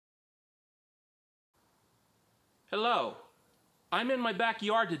Hello, I'm in my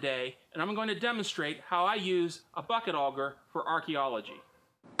backyard today and I'm going to demonstrate how I use a bucket auger for archaeology.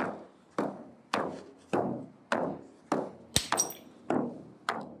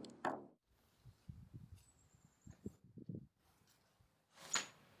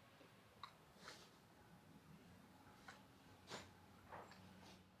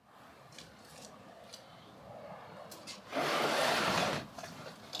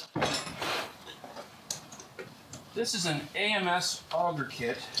 This is an AMS auger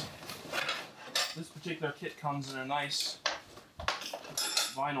kit. This particular kit comes in a nice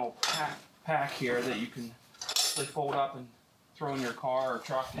vinyl pack here that you can simply fold up and throw in your car or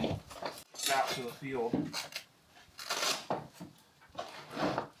truck and get out to the field.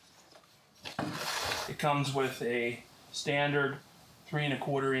 It comes with a standard 3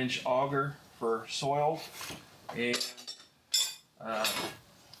 1/4 inch auger for soil and an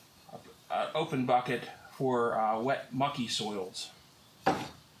open bucket for wet, mucky soils.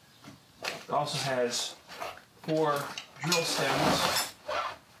 It also has 4 drill stems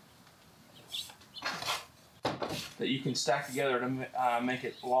that you can stack together to make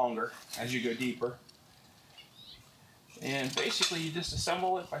it longer as you go deeper. And basically you just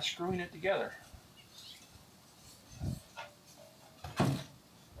assemble it by screwing it together. It's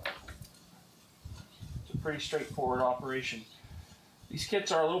a pretty straightforward operation. These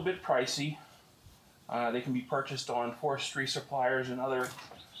kits are a little bit pricey. They can be purchased on forestry suppliers and other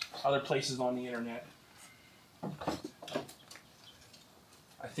places on the internet.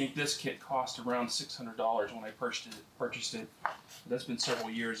 I think this kit cost around $600 when I purchased it. That's been several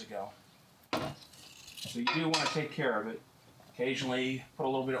years ago. So you do want to take care of it. Occasionally put a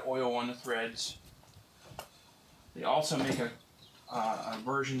little bit of oil on the threads. They also make a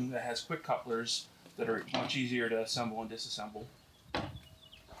version that has quick couplers that are much easier to assemble and disassemble.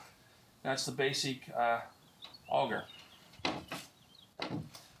 That's the basic auger.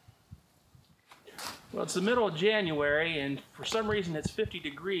 Well, it's the middle of January, and for some reason it's 50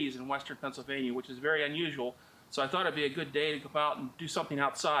 degrees in western Pennsylvania, which is very unusual. So I thought it'd be a good day to go out and do something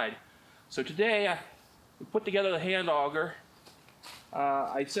outside. So today I put together the hand auger.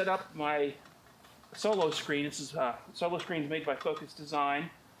 I set up my solo screen. This is solo screens made by Focus Design.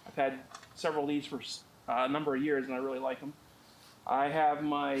 I've had several of these for a number of years, and I really like them. I have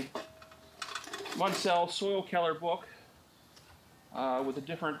my Munsell soil color book with the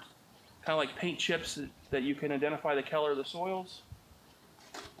different kind of like paint chips that you can identify the color of the soils.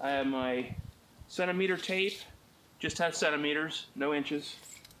 I have my centimeter tape, just has centimeters, no inches.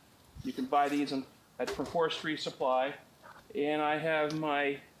 You can buy these from forestry supply. And I have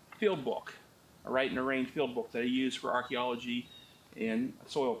my field book, a Write and Arrange field book that I use for archaeology and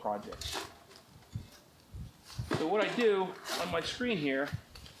soil projects. So what I do on my screen here,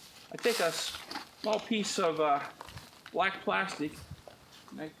 I take a small piece of black plastic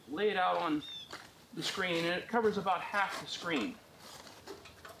and I lay it out on the screen, and it covers about half the screen.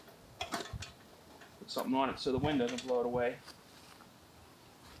 Put something on it so the wind doesn't blow it away.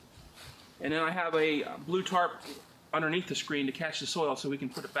 And then I have a blue tarp underneath the screen to catch the soil so we can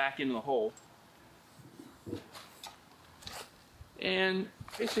put it back into the hole. And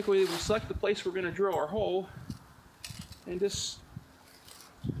basically we select the place we're going to drill our hole and just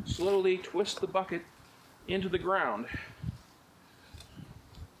slowly twist the bucket into the ground.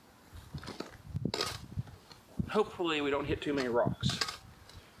 Hopefully we don't hit too many rocks.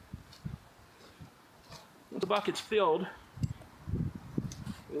 When the bucket's filled,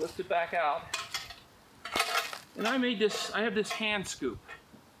 we lift it back out. And I have this hand scoop.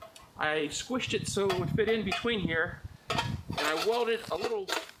 I squished it so it would fit in between here, and I welded a little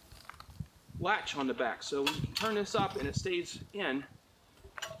latch on the back so you can turn this up and it stays in.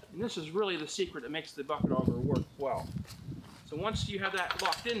 And this is really the secret that makes the bucket auger work well. So once you have that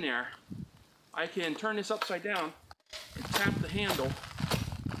locked in there, I can turn this upside down and tap the handle.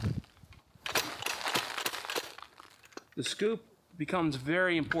 The scoop becomes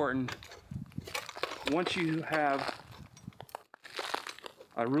very important once you have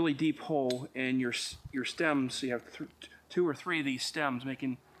a really deep hole in your stems. So you have 2 or 3 of these stems,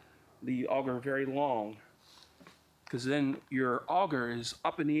 making the auger very long, because then your auger is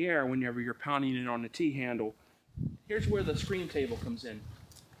up in the air whenever you're pounding it on the T-handle. Here's where the screen table comes in.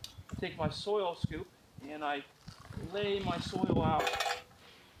 I take my soil scoop and I lay my soil out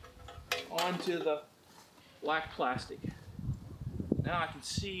onto the black plastic. Now I can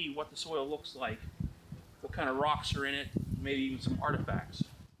see what the soil looks like, what kind of rocks are in it, maybe even some artifacts.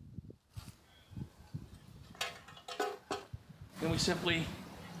 Then we simply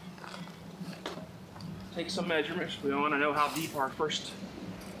take some measurements. We want to know how deep our first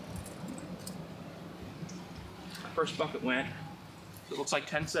first bucket went. So it looks like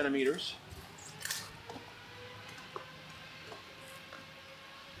 10 centimeters.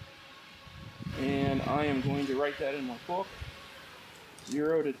 And I am going to write that in my book.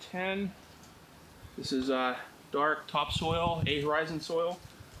 0 to 10. This is dark topsoil, A horizon soil.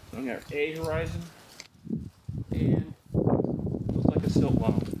 So I'm going to have A horizon. And looks like a silt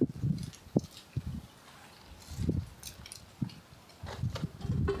loam.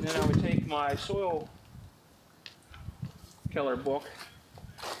 And then I would take my soil Keller book.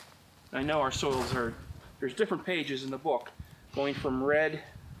 I know our soils are, there's different pages in the book, going from red,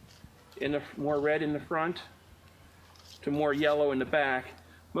 more red in the front to more yellow in the back.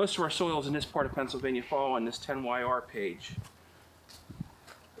 Most of our soils in this part of Pennsylvania fall on this 10YR page.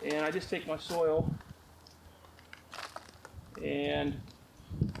 And I just take my soil and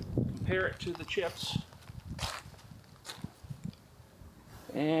compare it to the chips.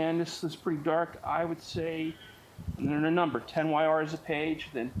 And this is pretty dark. I would say, and then a number, 10YR is a page,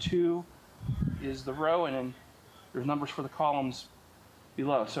 then 2 is the row, and then there's numbers for the columns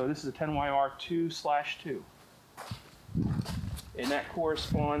below. So this is a 10YR 2/2. And that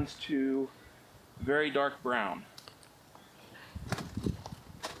corresponds to very dark brown.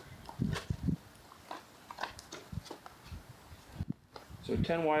 So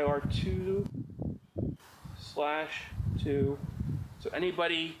 10YR 2/2. So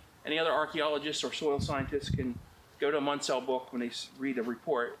anybody, any other archaeologists or soil scientists can go to a Munsell book when they read a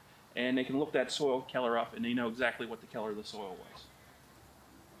report, and they can look that soil Keller up, and they know exactly what the Keller of the soil was.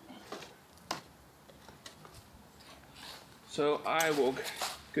 So I will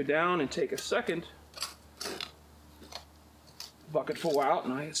go down and take a second bucketful out,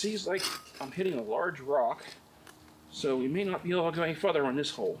 and it seems like I'm hitting a large rock, so we may not be able to go any further on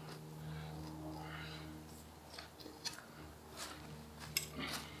this hole.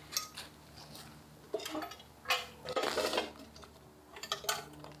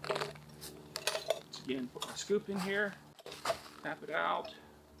 Again, put my scoop in here, tap it out,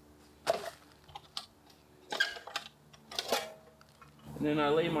 and then I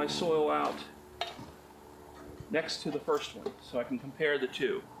lay my soil out next to the first one so I can compare the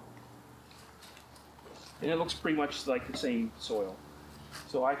two. And it looks pretty much like the same soil.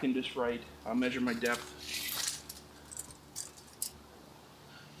 So I can just write, I'll measure my depth.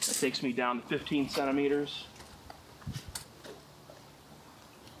 That takes me down to 15 centimeters.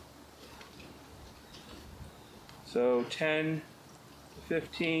 So 10 to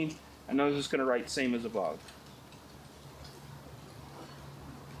 15, and I was just going to write same as above,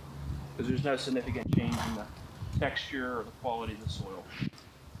 because there's no significant change in the texture or the quality of the soil.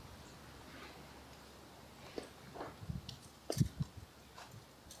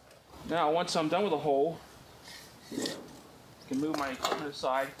 Now, once I'm done with the hole, I can move my equipment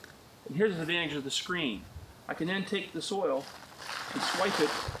aside, and here's the advantage of the screen. I can then take the soil and swipe it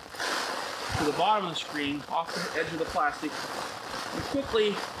to the bottom of the screen, off the edge of the plastic, and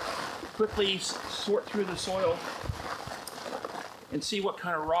quickly sort through the soil and see what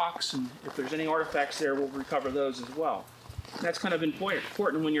kind of rocks, and if there's any artifacts there, we'll recover those as well. And that's kind of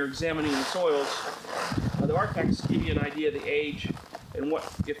important when you're examining the soils. The artifacts give you an idea of the age, and what,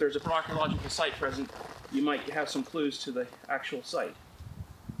 if there's an archaeological site present, you might have some clues to the actual site.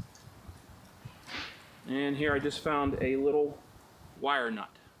 And here I just found a little wire nut.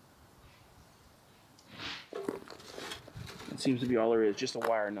 That seems to be all there is, just a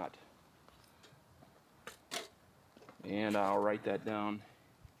wire nut. And I'll write that down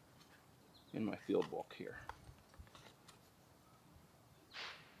in my field book here.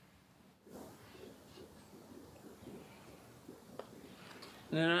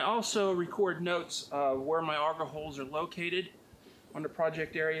 And then I also record notes where my auger holes are located on the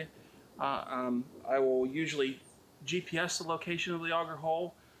project area. I will usually GPS the location of the auger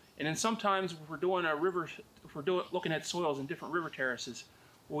hole, and then sometimes if we're doing a river, if we're looking at soils in different river terraces,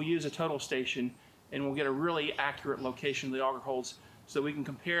 we'll use a total station, and we'll get a really accurate location of the auger holes so we can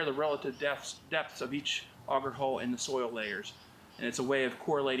compare the relative depths of each auger hole in the soil layers. And it's a way of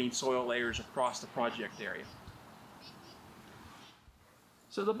correlating soil layers across the project area.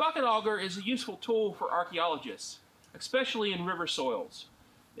 So the bucket auger is a useful tool for archaeologists, especially in river soils.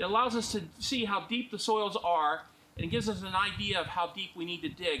 It allows us to see how deep the soils are, and it gives us an idea of how deep we need to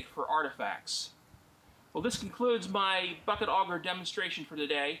dig for artifacts. Well, this concludes my bucket auger demonstration for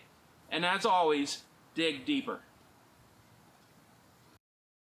today, and as always, dig deeper.